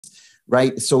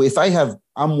right? So if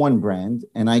I'm one brand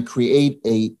and I create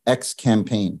a X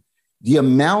campaign, the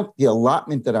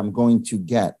allotment that I'm going to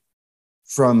get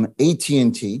from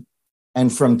AT&T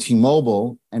and from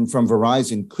T-Mobile and from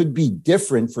Verizon could be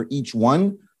different for each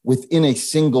one within a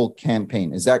single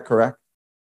campaign. Is that correct?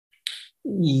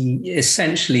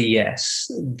 Essentially, yes.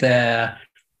 There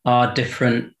are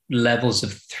different levels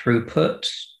of throughput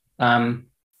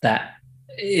that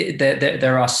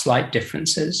there are slight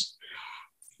differences.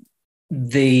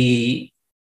 The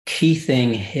key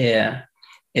thing here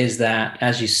is that,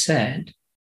 as you said,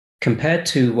 compared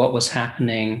to what was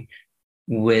happening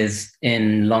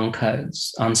in long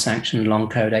codes, unsanctioned long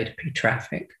code A2P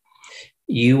traffic,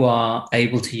 you are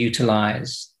able to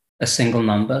utilize a single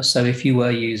number. So if you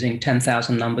were using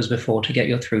 10,000 numbers before to get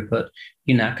your throughput,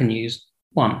 you now can use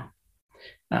one.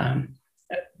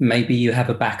 Maybe you have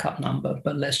a backup number,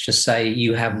 but let's just say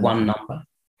you have one number.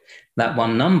 That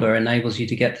one number enables you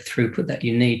to get the throughput that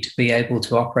you need to be able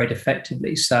to operate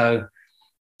effectively. So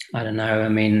I don't know. I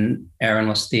mean, Aaron,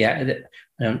 I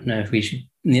don't know if we should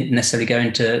necessarily go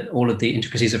into all of the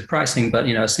intricacies of pricing, but,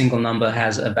 a single number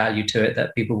has a value to it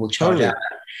that people will charge out.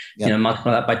 Yep.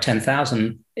 Multiply that by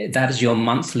 10,000, that is your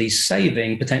monthly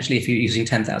saving, potentially, if you're using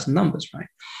 10,000 numbers, right?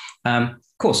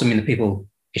 Of course, the people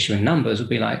issuing numbers would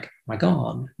be like, my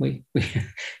God, you're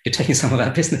taking some of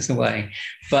our business away.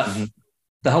 But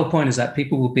the whole point is that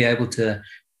people will be able to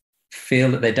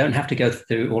feel that they don't have to go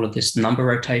through all of this number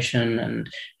rotation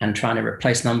and trying to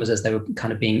replace numbers as they were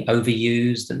kind of being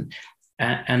overused.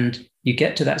 And you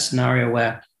get to that scenario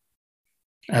where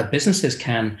businesses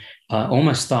can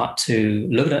almost start to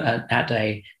look at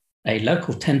a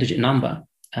local 10-digit number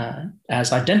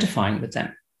as identifying with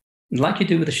them. Like you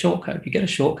do with a short code. You get a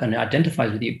short code and it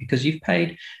identifies with you because you've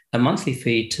paid a monthly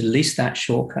fee to lease that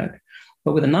short code.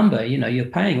 But with a number, you're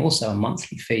paying also a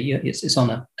monthly fee. It's on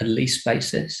a lease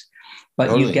basis.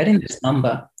 But you're getting this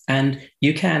number, and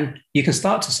you can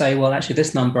start to say, well, actually,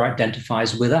 this number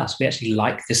identifies with us. We actually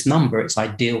like this number. It's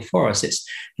ideal for us. It's,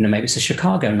 maybe it's a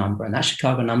Chicago number, and that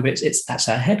Chicago number, that's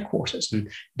our headquarters, and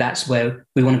that's where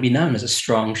we want to be known as a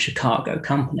strong Chicago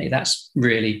company. That's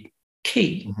really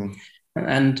key. Mm-hmm.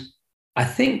 And I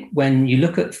think when you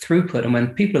look at throughput, and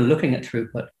when people are looking at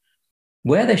throughput,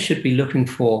 where they should be looking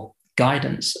for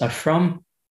guidance are from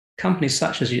companies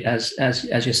such as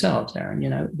yourselves,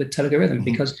 Aaron, with Telegorithm,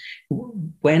 because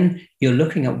when you're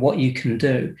looking at what you can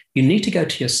do, you need to go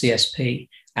to your CSP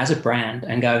as a brand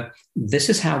and go, this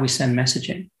is how we send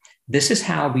messaging. This is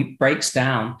how it breaks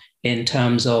down in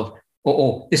terms of,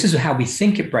 or this is how we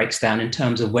think it breaks down in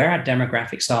terms of where our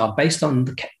demographics are based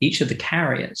on each of the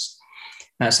carriers.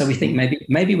 So we think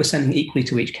maybe we're sending equally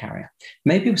to each carrier.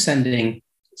 Maybe we're sending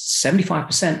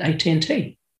 75%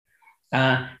 AT&T.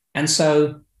 And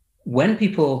so when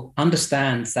people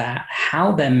understand that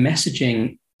how their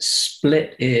messaging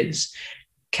split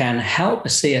can help a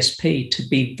CSP to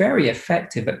be very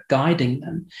effective at guiding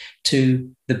them to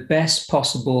the best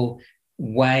possible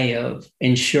way of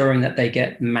ensuring that they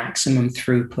get maximum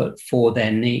throughput for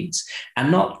their needs.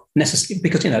 And not necessarily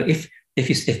because,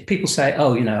 if people say,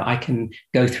 I can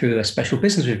go through a special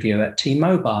business review at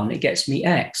T-Mobile and it gets me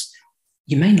X,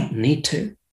 you may not need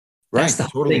to. That's the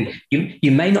whole thing.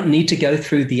 You may not need to go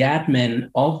through the admin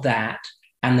of that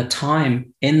and the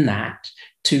time in that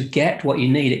to get what you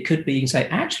need. It could be, you can say,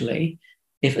 actually,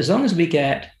 as long as we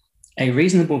get a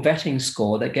reasonable vetting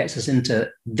score that gets us into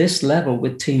this level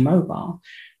with T-Mobile,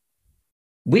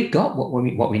 we've got what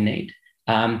we need.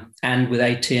 And with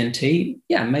AT&T,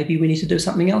 maybe we need to do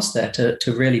something else there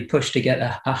to really push to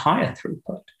get a higher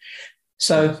throughput.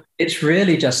 So it's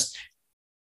really just,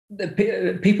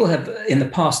 people have in the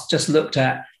past just looked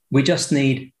at, we just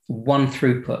need one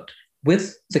throughput.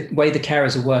 With the way the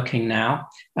carriers are working now,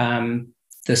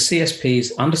 the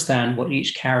CSPs understand what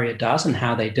each carrier does and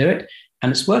how they do it.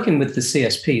 And it's working with the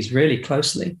CSPs really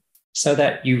closely so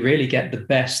that you really get the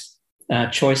best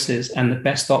choices and the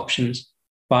best options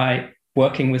by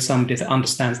working with somebody that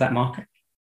understands that market.